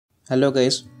Hello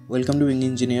guys, welcome to Wing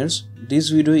Engineers. This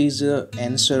video is an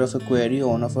answer of a query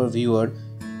on of our viewer.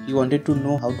 He wanted to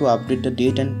know how to update the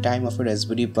date and time of a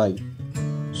Raspberry Pi.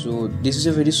 So this is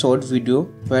a very short video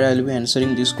where I will be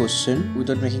answering this question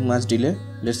without making much delay.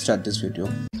 Let's start this video.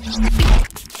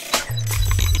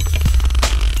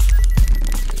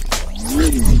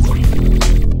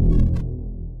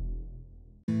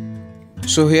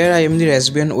 So here I am in the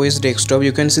Raspbian OS desktop.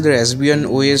 You can see the Raspbian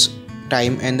OS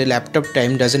time and the laptop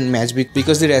time doesn't match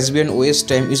because the Raspbian OS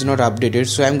time is not updated.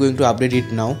 So I am going to update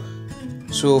it now.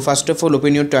 So first of all,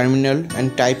 open your terminal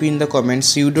and type in the command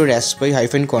sudo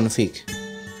raspi-config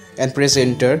and press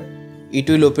enter. It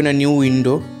will open a new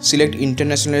window. Select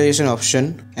internationalization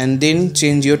option and then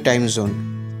change your time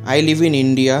zone. I live in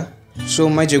India, so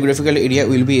my geographical area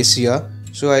will be Asia.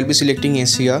 So I will be selecting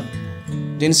Asia.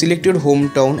 Then select your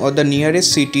hometown or the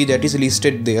nearest city that is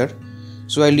listed there.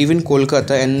 So I live in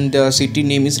Kolkata and the city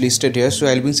name is listed here, so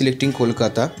I will be selecting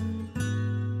Kolkata.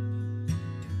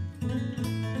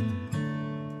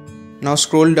 Now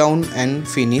scroll down and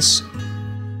finish.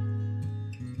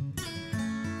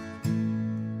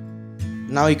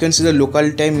 Now you can see the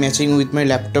local time matching with my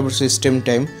laptop system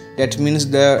time. That means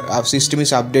the system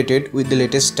is updated with the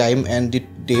latest time and the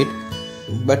date,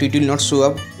 but it will not show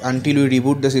up until we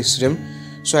reboot the system.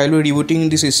 So I will be rebooting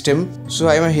the system. So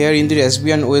I am here in the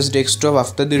Raspbian OS desktop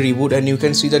after the reboot, and you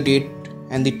can see the date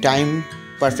and the time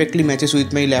perfectly matches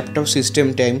with my laptop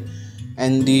system time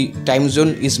and the time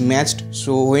zone is matched.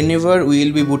 So whenever we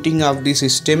will be booting up the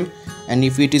system and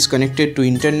if it is connected to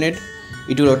internet,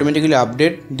 it will automatically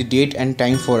update the date and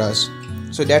time for us.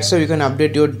 So that's how you can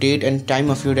update your date and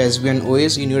time of your Raspbian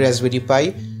OS in your Raspberry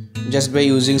Pi just by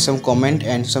using some command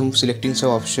and selecting some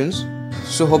options.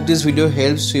 So hope this video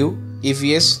helps you. If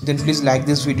yes, then please like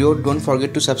this video. Don't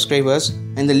forget to subscribe us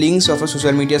and the links of our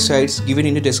social media sites given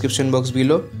in the description box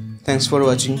below. Thanks for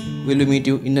watching. We'll meet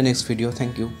you in the next video.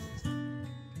 Thank you.